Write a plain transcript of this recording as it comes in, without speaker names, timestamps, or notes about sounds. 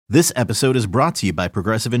This episode is brought to you by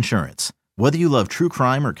Progressive Insurance. Whether you love true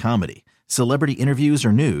crime or comedy, celebrity interviews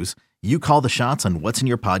or news, you call the shots on what's in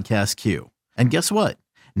your podcast queue. And guess what?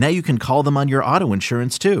 Now you can call them on your auto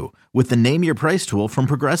insurance too with the Name Your Price tool from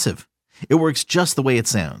Progressive. It works just the way it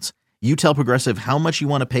sounds. You tell Progressive how much you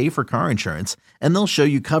want to pay for car insurance, and they'll show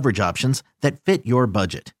you coverage options that fit your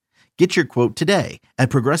budget. Get your quote today at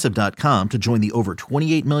Progressive.com to join the over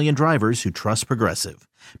 28 million drivers who trust Progressive.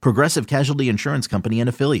 Progressive Casualty Insurance Company and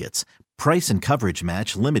Affiliates. Price and coverage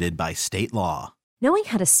match limited by state law. Knowing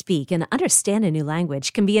how to speak and understand a new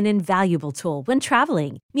language can be an invaluable tool when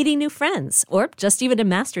traveling, meeting new friends, or just even to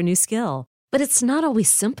master a new skill. But it's not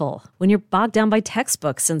always simple when you're bogged down by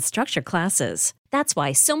textbooks and structure classes. That's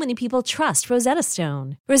why so many people trust Rosetta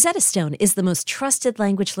Stone. Rosetta Stone is the most trusted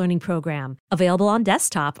language learning program, available on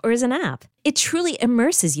desktop or as an app. It truly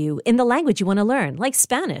immerses you in the language you want to learn, like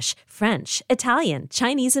Spanish, French, Italian,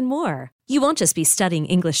 Chinese, and more. You won't just be studying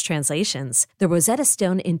English translations. The Rosetta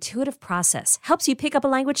Stone intuitive process helps you pick up a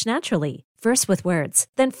language naturally, first with words,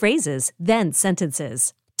 then phrases, then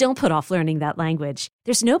sentences. Don't put off learning that language.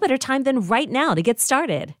 There's no better time than right now to get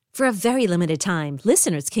started. For a very limited time,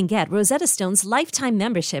 listeners can get Rosetta Stone's lifetime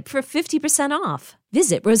membership for 50% off.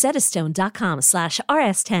 Visit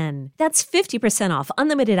rosettastone.com/rs10. That's 50% off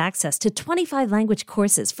unlimited access to 25 language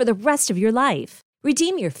courses for the rest of your life.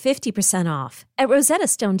 Redeem your 50% off at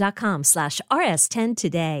rosettastone.com/rs10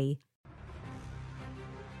 today.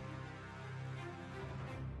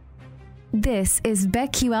 This is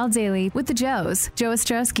BetQL Daily with the Joes, Joe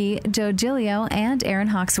Ostrowski, Joe Giglio, and Aaron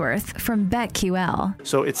Hawksworth from BetQL.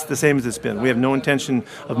 So it's the same as it's been. We have no intention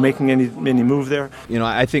of making any move there. You know,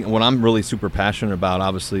 I think what I'm really super passionate about,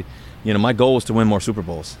 obviously, you know, my goal is to win more Super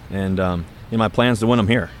Bowls, and my plan is to win them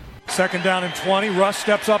here. Second down and 20. Russ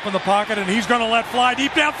steps up in the pocket, and he's going to let fly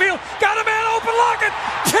deep downfield. Got a man open, Lockett.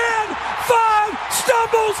 10, 5,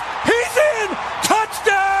 stumbles. He's in.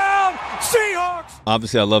 Touchdown, Seahawks.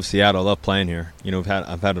 Obviously, I love Seattle. I love playing here. You know,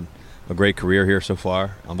 I've had a great career here so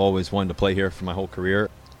far. I've always wanted to play here for my whole career.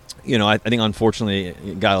 You know, I think unfortunately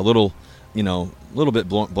it got a little bit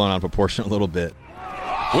blown out of proportion a little bit.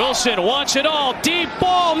 Wilson wants it all. Deep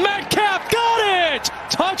ball. Metcalf got it.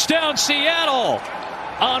 Touchdown, Seattle.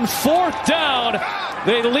 On fourth down,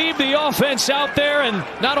 they leave the offense out there and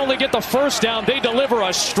not only get the first down, they deliver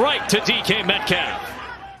a strike to DK Metcalf.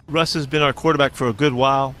 Russ has been our quarterback for a good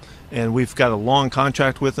while, and we've got a long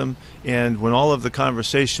contract with him. And when all of the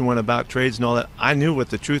conversation went about trades and all that, I knew what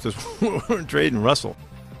the truth was. We weren't trading Russell.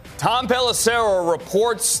 Tom Pelissero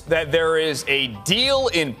reports that there is a deal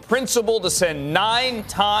in principle to send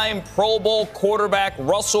 9-time Pro Bowl quarterback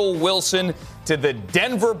Russell Wilson to the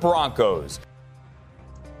Denver Broncos.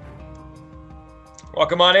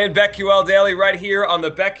 Welcome on in, BetQL Daily, right here on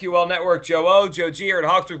the BetQL Network. Joe O, Joe G, and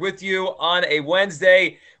Hawksworth with you on a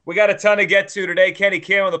Wednesday. We got a ton to get to today. Kenny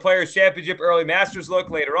Kim on the Players' Championship early Masters look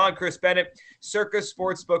later on. Chris Bennett, Circus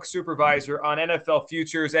Sportsbook Supervisor on NFL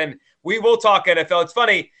Futures. And we will talk NFL. It's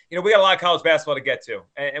funny, you know, we got a lot of college basketball to get to.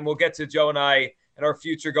 And we'll get to Joe and I and our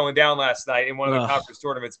future going down last night in one of the conference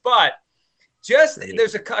tournaments. But there's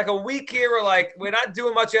a week here where, we're not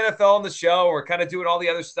doing much NFL on the show. We're kind of doing all the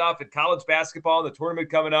other stuff and college basketball and the tournament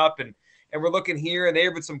coming up. And we're looking here and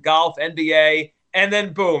there with some golf, NBA. And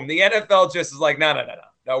then, boom, the NFL just is like, no.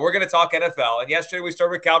 No, we're going to talk NFL. And yesterday we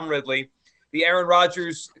started with Calvin Ridley. The Aaron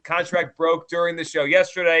Rodgers contract broke during the show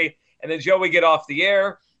yesterday. And then, Joe, we get off the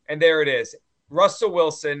air, and there it is. Russell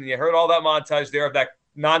Wilson, you heard all that montage there of that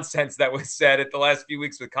nonsense that was said at the last few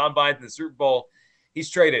weeks with Combine and the Super Bowl.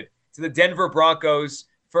 He's traded to the Denver Broncos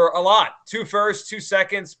for a lot. 2 firsts, 2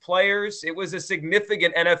 seconds, players. It was a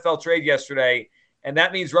significant NFL trade yesterday. And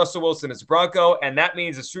that means Russell Wilson is a Bronco, and that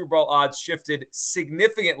means the Super Bowl odds shifted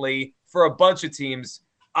significantly for a bunch of teams.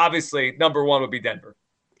 Obviously, number one would be Denver.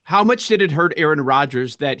 How much did it hurt Aaron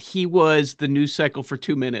Rodgers that he was the news cycle for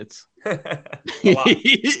 2 minutes?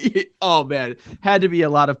 Oh, man. Had to be a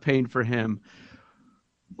lot of pain for him.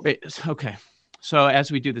 Wait, okay. So as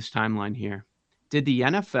we do this timeline here, did the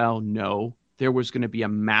NFL know there was going to be a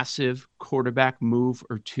massive quarterback move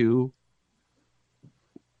or two?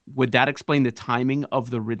 Would that explain the timing of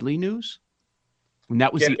the Ridley news? When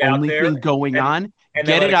that was the only thing going on?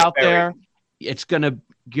 Get it out there. It's going to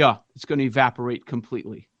evaporate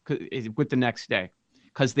completely with the next day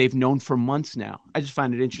because they've known for months now. I just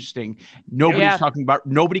find it interesting.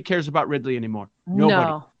 Nobody cares about Ridley anymore.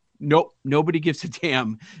 Nobody. Nope. Nobody gives a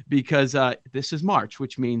damn because this is March,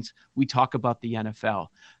 which means we talk about the NFL.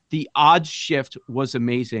 The odds shift was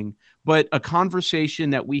amazing, but a conversation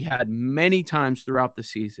that we had many times throughout the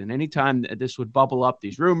season, anytime this would bubble up,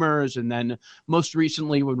 these rumors, and then most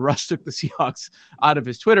recently when Russ took the Seahawks out of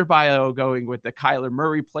his Twitter bio, going with the Kyler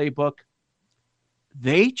Murray playbook,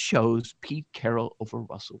 they chose Pete Carroll over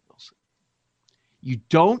Russell Wilson. You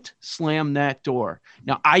don't slam that door.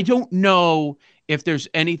 Now, I don't know if there's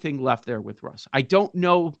anything left there with Russ. I don't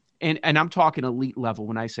know, and I'm talking elite level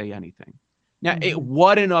when I say anything. Now,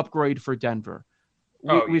 what an upgrade for Denver.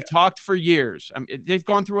 We've talked for years. They've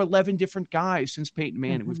gone through 11 different guys since Peyton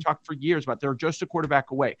Manning. We've talked for years about they're just a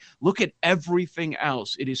quarterback away. Look at everything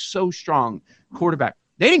else. It is so strong. Quarterback.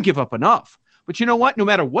 They didn't give up enough. But you know what? No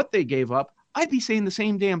matter what they gave up, I'd be saying the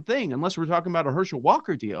same damn thing unless we're talking about a Herschel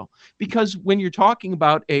Walker deal. Because when you're talking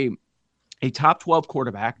about a top 12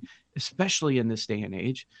 quarterback, especially in this day and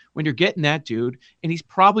age, when you're getting that dude, and he's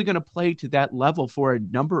probably going to play to that level for a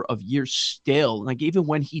number of years still. Like even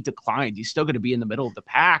when he declined, he's still going to be in the middle of the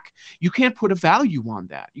pack. You can't put a value on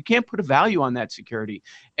that. You can't put a value on that security.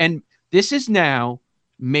 And this is now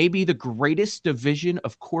maybe the greatest division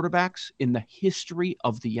of quarterbacks in the history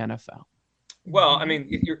of the NFL. Well, I mean,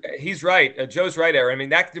 he's right. Joe's right, Aaron. I mean,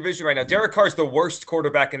 that division right now, Derek Carr's the worst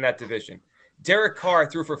quarterback in that division. Derek Carr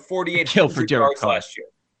threw for 4,800 yards last year.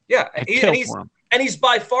 Yeah, and he's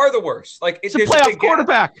by far the worst. Like it's a playoff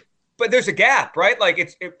quarterback, but there's a gap, right? Like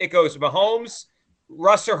it goes Mahomes,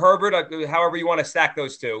 Russ or Herbert, however you want to stack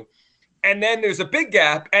those two, and then there's a big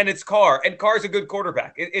gap, and it's Carr, and Carr's a good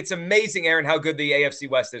quarterback. It's amazing, Aaron, how good the AFC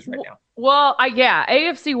West is right now. Well,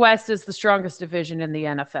 AFC West is the strongest division in the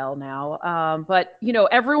NFL now. But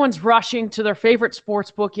everyone's rushing to their favorite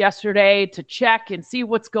sports book yesterday to check and see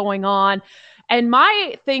what's going on. And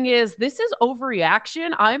my thing is, this is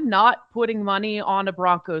overreaction. I'm not putting money on a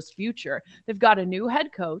Broncos future. They've got a new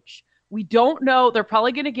head coach. We don't know. They're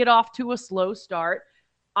probably going to get off to a slow start.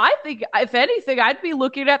 I think, if anything, I'd be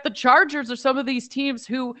looking at the Chargers or some of these teams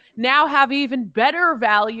who now have even better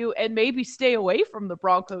value and maybe stay away from the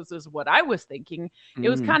Broncos is what I was thinking. It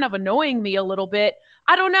was kind of annoying me a little bit.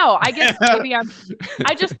 I don't know. I guess maybe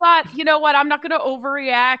I just thought, you know what? I'm not going to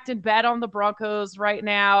overreact and bet on the Broncos right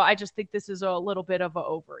now. I just think this is a little bit of an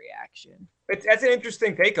overreaction. That's an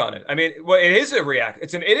interesting take on it. I mean, well, it is a react.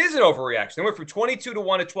 It is an overreaction. They went from 22-1 to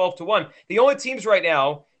 12-1. The only teams right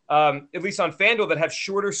now, at least on FanDuel, that have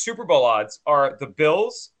shorter Super Bowl odds are the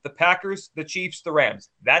Bills, the Packers, the Chiefs, the Rams.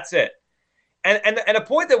 That's it. And a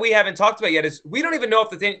point that we haven't talked about yet is we don't even know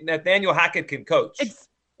if Nathaniel Hackett can coach.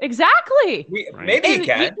 Exactly. Maybe he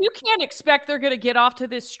can. You can't expect they're going to get off to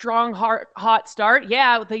this strong, hot start.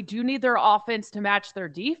 Yeah, they do need their offense to match their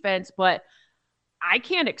defense, but I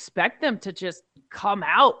can't expect them to just come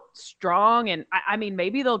out strong. And I mean,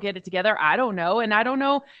 maybe they'll get it together. I don't know. And I don't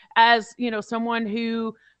know, as someone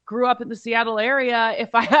who grew up in the Seattle area,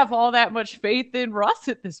 if I have all that much faith in Russ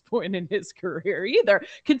at this point in his career either,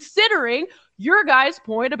 considering your guys'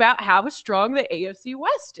 point about how strong the AFC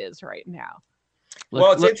West is right now.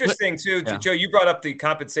 Well, it's interesting too, Joe, you brought up the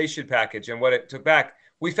compensation package and what it took back.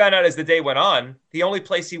 We found out as the day went on, the only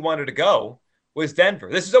place he wanted to go was Denver.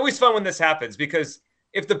 This is always fun when this happens, because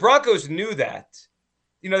if the Broncos knew that,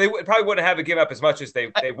 they probably wouldn't have to give up as much as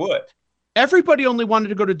they would. Everybody only wanted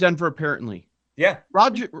to go to Denver, apparently. Yeah.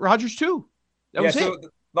 Rodgers too. That was so it.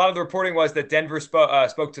 A lot of the reporting was that Denver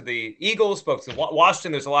spoke to the Eagles, spoke to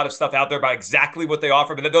Washington. There's a lot of stuff out there about exactly what they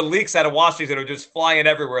offer, but the leaks out of Washington are just flying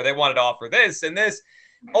everywhere. They wanted to offer this and this.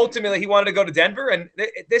 Ultimately, he wanted to go to Denver, and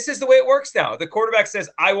this is the way it works now. The quarterback says,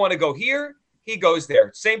 I want to go here. He goes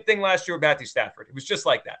there. Same thing last year with Matthew Stafford. It was just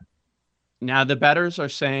like that. Now, the bettors are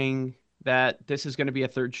saying that this is going to be a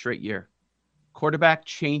third straight year. Quarterback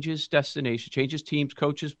changes destination, changes teams,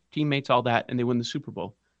 coaches, teammates, all that, and they win the Super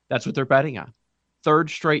Bowl. That's what they're betting on.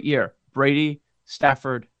 Third straight year, Brady,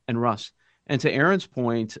 Stafford, and Russ. And to Aaron's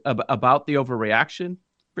point about the overreaction,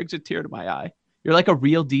 brings a tear to my eye. You're like a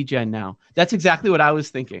real DGen now. That's exactly what I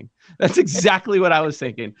was thinking. I'm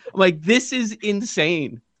like, this is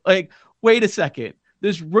insane. Like, wait a second.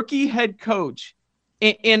 This rookie head coach,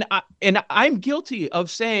 and I'm guilty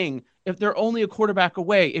of saying, if they're only a quarterback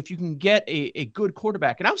away, if you can get a good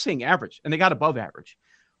quarterback, and I was saying average, and they got above average.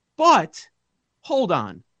 But hold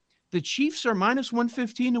on. The Chiefs are minus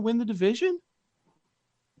 115 to win the division?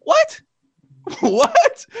 What?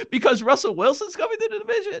 What? Because Russell Wilson's coming to the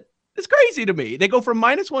division? It's crazy to me. They go from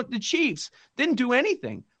 -1. The Chiefs didn't do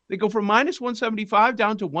anything. They go from minus 175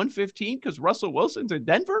 down to 115 because Russell Wilson's in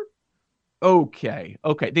Denver? Okay.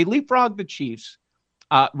 They leapfrog the Chiefs,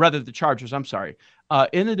 the Chargers, I'm sorry,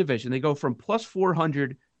 in the division. They go from plus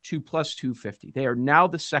 400 to plus 250. They are now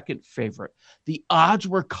the second favorite. The odds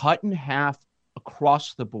were cut in half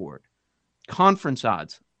across the board. Conference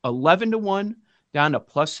odds, 11 to 1 down to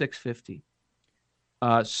plus 650.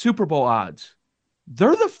 Super Bowl odds.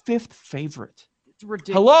 They're the 5th favorite. It's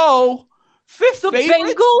ridiculous. Hello? 5th the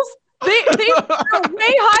favorite? Bengals? They are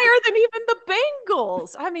way higher than even the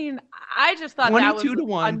Bengals. I mean, I just thought that was 22 to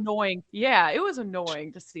 1. Annoying. Yeah, it was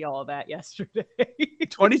annoying to see all of that yesterday.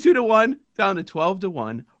 22 to 1 down to 12 to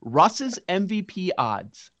 1. Russ's MVP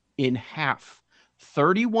odds in half.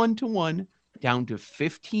 31 to 1 down to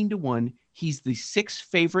 15 to 1. He's the 6th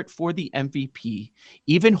favorite for the MVP.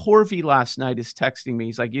 Even Horvey last night is texting me.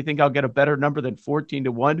 He's like, you think I'll get a better number than 14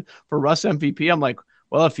 to 1 for Russ MVP? I'm like,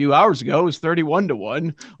 well, a few hours ago, it was 31 to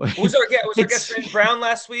 1. Was our guest James Brown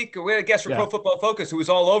last week? We had a guest from Pro Football Focus who was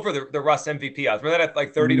all over the Russ MVP odds. Remember that at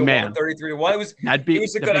like 30 to 1, 33 to 1? That'd be a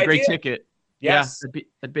good great ticket. Yes. Yeah,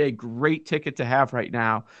 that'd be a great ticket to have right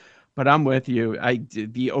now. But I'm with you.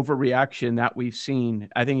 The overreaction that we've seen,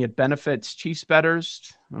 I think it benefits Chiefs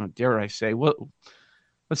bettors. Oh, dare I say? Well,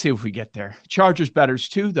 let's see if we get there. Chargers bettors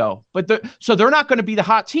too, though. But they're not going to be the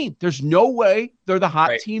hot team. There's no way they're the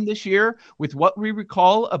hot team this year with what we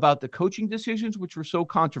recall about the coaching decisions, which were so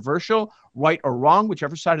controversial, right or wrong,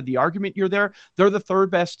 whichever side of the argument you're there. They're the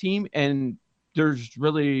 3rd best team, and there's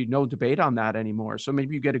really no debate on that anymore. So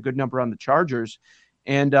maybe you get a good number on the Chargers.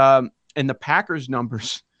 And the Packers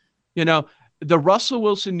numbers, the Russell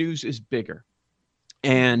Wilson news is bigger.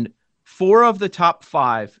 And 4 of the top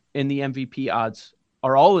 5 in the MVP odds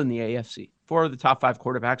are all in the AFC. 4 of the top 5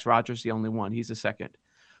 quarterbacks. Rodgers the only one. He's the 2nd.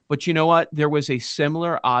 But you know what? There was a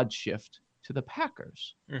similar odds shift to the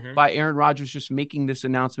Packers by Aaron Rodgers just making this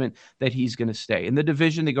announcement that he's going to stay. In the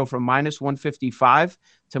division, they go from minus 155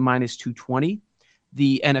 to minus 220.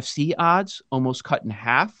 The NFC odds almost cut in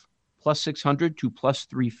half, plus 600 to plus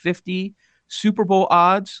 350. Super Bowl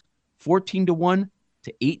odds, 14 to 1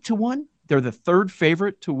 to 8 to 1. They're the 3rd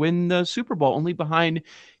favorite to win the Super Bowl, only behind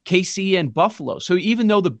KC and Buffalo. So even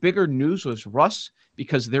though the bigger news was Russ,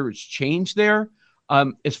 because there is change there,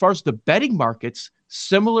 as far as the betting markets,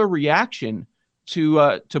 similar reaction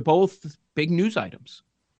to both big news items.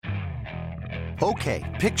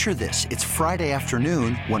 Okay, picture this. It's Friday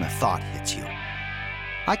afternoon when a thought hits you.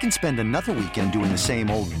 I can spend another weekend doing the same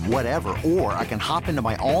old whatever, or I can hop into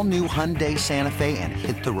my all-new Hyundai Santa Fe and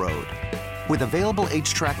hit the road. With available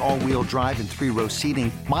H-Track all-wheel drive and 3-row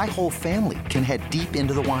seating, my whole family can head deep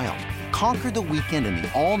into the wild. Conquer the weekend in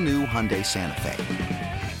the all-new Hyundai Santa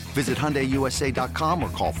Fe. Visit HyundaiUSA.com or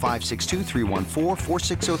call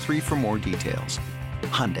 562-314-4603 for more details.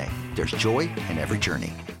 Hyundai, there's joy in every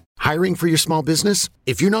journey. Hiring for your small business?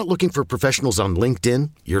 If you're not looking for professionals on LinkedIn,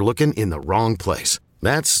 you're looking in the wrong place.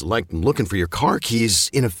 That's like looking for your car keys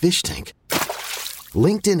in a fish tank.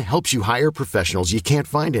 LinkedIn helps you hire professionals you can't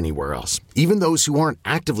find anywhere else, even those who aren't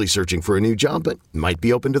actively searching for a new job but might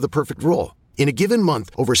be open to the perfect role. In a given month,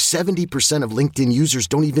 over 70% of LinkedIn users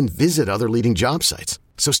don't even visit other leading job sites.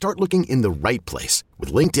 So start looking in the right place.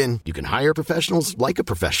 With LinkedIn, you can hire professionals like a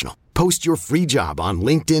professional. Post your free job on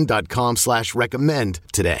linkedin.com/recommend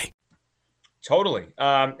today. Totally.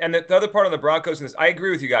 And the other part on the Broncos, and I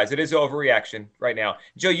agree with you guys. It is overreaction right now.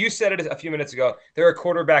 Joe, you said it a few minutes ago. They're a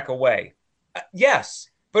quarterback away.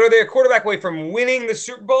 Yes, but are they a quarterback away from winning the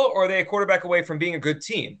Super Bowl, or are they a quarterback away from being a good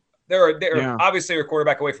team? They're obviously a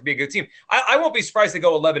quarterback away from being a good team. I won't be surprised to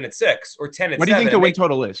go 11-6 or 10-7. What do you think the win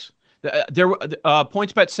total is?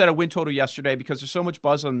 PointsBet set a win total yesterday because there's so much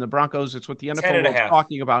buzz on the Broncos. It's what the NFL is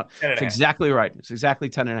talking about. It's exactly right. It's exactly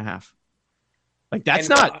 10.5. Like that's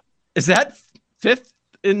is that 5th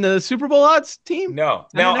in the Super Bowl odds team? No.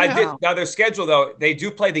 Now their schedule though, they do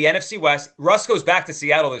play the NFC West. Russ goes back to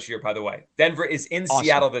Seattle this year, by the way. Denver is in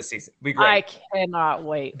Seattle this season. Be great. I cannot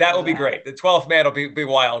wait. That will be great. The 12th man will be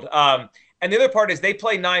wild. And the other part is they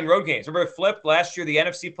play 9 road games. Remember it flipped last year? The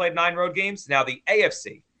NFC played 9 road games. Now the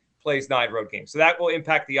AFC plays 9 road games. So that will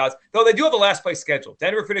impact the odds. Though they do have a last place schedule.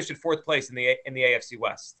 Denver finished at 4th place in the AFC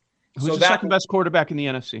West. Who's the second best quarterback in the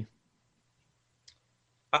NFC?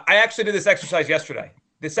 I actually did this exercise yesterday.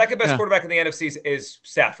 The second best quarterback in the NFC is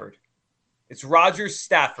Stafford. It's Rodgers,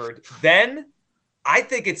 Stafford. Then I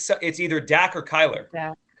think it's either Dak or Kyler.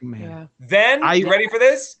 Dak. Man. Then, you ready for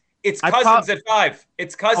this? It's Cousins at 5.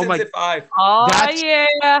 It's Cousins at 5. Oh,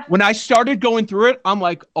 yeah. When I started going through it, I'm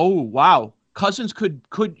like, oh, wow. Cousins could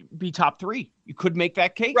be top 3. You could make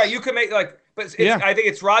that case. Right. You could make I think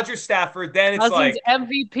it's Rodgers, Stafford. Then it's Cousins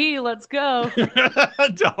MVP. Let's go.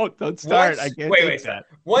 Don't start. I can't wait. That.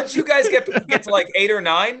 Once you guys get to like 8 or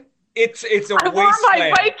 9, it's a wasteland. I wore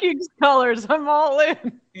my Vikings colors. I'm all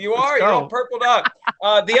in. You are. You're all purpled up.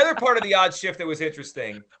 The other part of the odds shift that was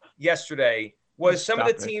interesting yesterday was some of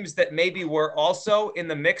the teams that maybe were also in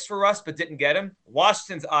the mix for Russ but didn't get him.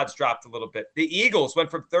 Washington's odds dropped a little bit. The Eagles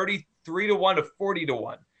went from 33 to 1 to 40 to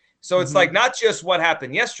 1. So it's like not just what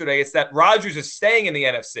happened yesterday. It's that Rodgers is staying in the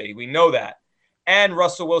NFC. We know that. And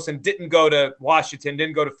Russell Wilson didn't go to Washington,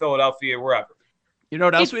 didn't go to Philadelphia, wherever. You know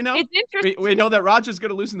what else we know? It's interesting. We know that Rodgers is going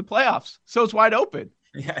to lose in the playoffs, so it's wide open.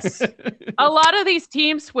 Yes. A lot of these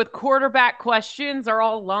teams with quarterback questions are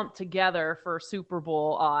all lumped together for Super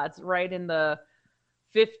Bowl odds, right in the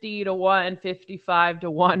 50-1,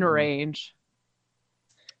 55-1 range.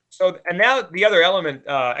 So, and now the other element,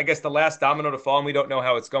 I guess the last domino to fall, and we don't know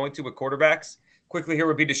how it's going to with quarterbacks. Quickly here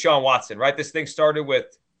would be Deshaun Watson, right? This thing started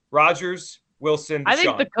with Rodgers, Wilson, Deshaun. I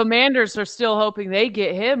think the Commanders are still hoping they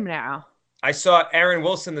get him now. I saw Aaron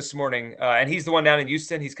Wilson this morning, and he's the one down in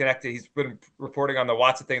Houston. He's connected. He's been reporting on the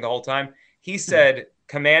Watson thing the whole time. He said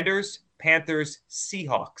Commanders, Panthers,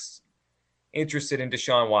 Seahawks interested in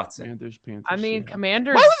Deshaun Watson. Panthers, I mean, Seahawks.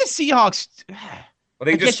 Commanders. Why would the Seahawks? Well,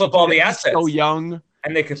 they just flip all the assets. So young.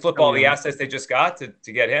 And they could flip all the assets they just got to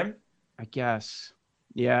get him? I guess.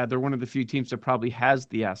 Yeah, they're one of the few teams that probably has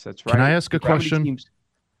the assets, right? Can I ask a question?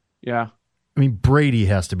 Yeah. I mean, Brady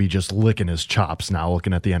has to be just licking his chops now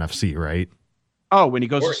looking at the NFC, right? Oh, when he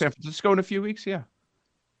goes to San Francisco in a few weeks? Yeah.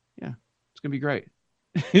 Yeah. It's going to be great.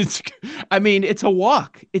 It's a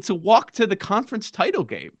walk. It's a walk to the conference title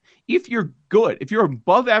game. If you're good, if you're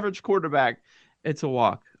above average quarterback, it's a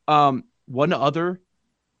walk. One other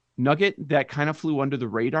nugget that kind of flew under the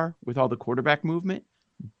radar with all the quarterback movement,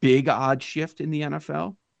 big odd shift in the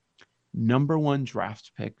NFL. Number 1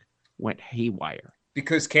 draft pick went haywire.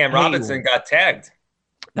 Because Cam Robinson got tagged.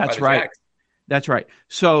 That's right. Jags. That's right.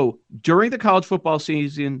 So during the college football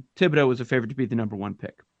season, Thibodeau was a favorite to be the number 1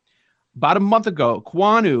 pick. About a month ago,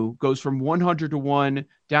 Kwanu goes from 100-1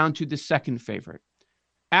 down to the second favorite.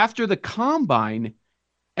 After the combine,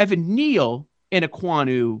 Evan Neal and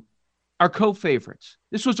Kwanu are co-favorites.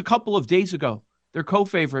 This was a couple of days ago. They're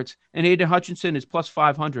co-favorites, and Aiden Hutchinson is plus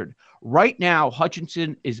 500. Right now,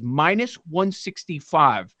 Hutchinson is minus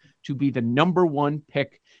 165 to be the number 1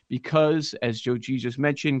 pick because, as Joe G just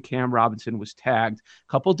mentioned, Cam Robinson was tagged.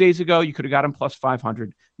 A couple of days ago, you could have got him plus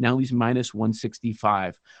 500. Now he's minus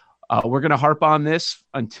 165. We're going to harp on this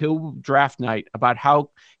until draft night about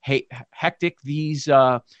how hectic these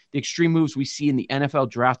the extreme moves we see in the NFL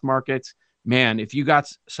draft markets. Man, if you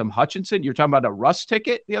got some Hutchinson, you're talking about a Russ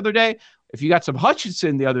ticket the other day. If you got some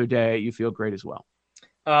Hutchinson the other day, you feel great as well.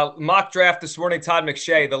 Mock draft this morning, Todd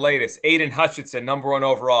McShay, the latest. Aiden Hutchinson, number 1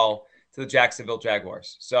 overall to the Jacksonville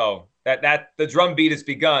Jaguars. So that the drumbeat has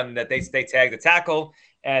begun that they tag the tackle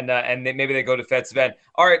and maybe they go defensive end.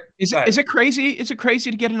 All right. Is it crazy? Is it crazy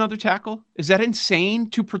to get another tackle? Is that insane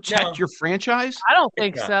to protect your franchise? I don't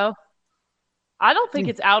think so. I don't think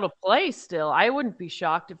it's out of place still. I wouldn't be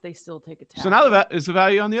shocked if they still take a tackle. So now that is the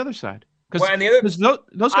value on the other side. Because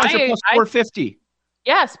those guys are plus 450.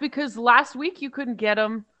 Yes, because last week you couldn't get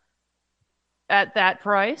them at that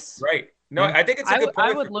price. Right. No, I think it's a good point.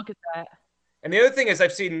 I would look at that. And the other thing is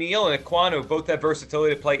I've seen Neal and Kwanu both have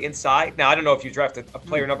versatility to play inside. Now, I don't know if you draft a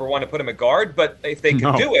player number 1 to put him at guard, but if they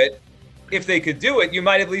could do it, you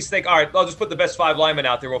might at least think, all right, I'll just put the best 5 linemen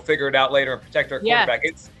out there. We'll figure it out later and protect our quarterback.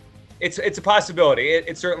 It's a possibility.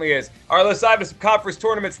 It certainly is. All right, let's dive into some conference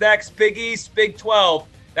tournaments next. Big East, Big 12.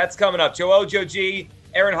 That's coming up. Joe O, Joe G,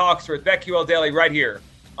 Aaron Hawksworth, BetQL Daily right here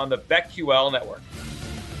on the BetQL Network.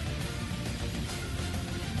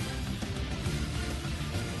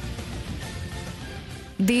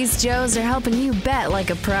 These Joes are helping you bet like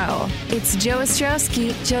a pro. It's Joe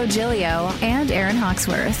Ostrowski, Joe Giglio, and Aaron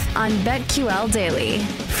Hawksworth on BetQL Daily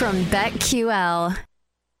from BetQL.